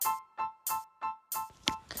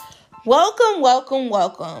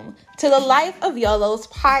Welcome to the Life of YOLO's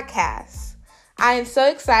podcast. I am so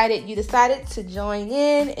excited you decided to join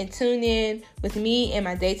in and tune in with me in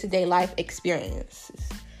my day-to-day life experiences.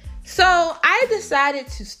 So I decided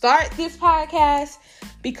to start this podcast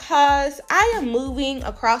because I am moving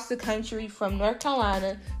across the country from North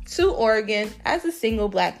Carolina to Oregon as a single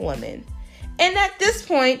Black woman. And at this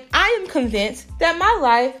point, I am convinced that my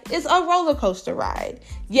life is a roller coaster ride.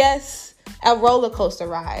 Yes, a roller coaster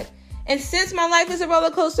ride. And since my life is a roller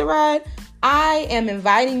coaster ride, I am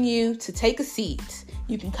inviting you to take a seat.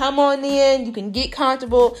 You can come on in, you can get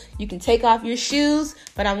comfortable, you can take off your shoes,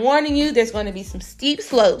 but I'm warning you, there's going to be some steep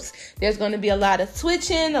slopes. There's going to be a lot of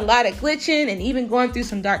twitching, a lot of glitching, and even going through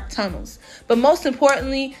some dark tunnels. But most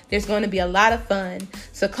importantly, there's going to be a lot of fun.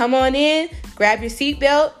 So come on in, grab your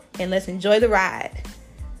seatbelt, and let's enjoy the ride.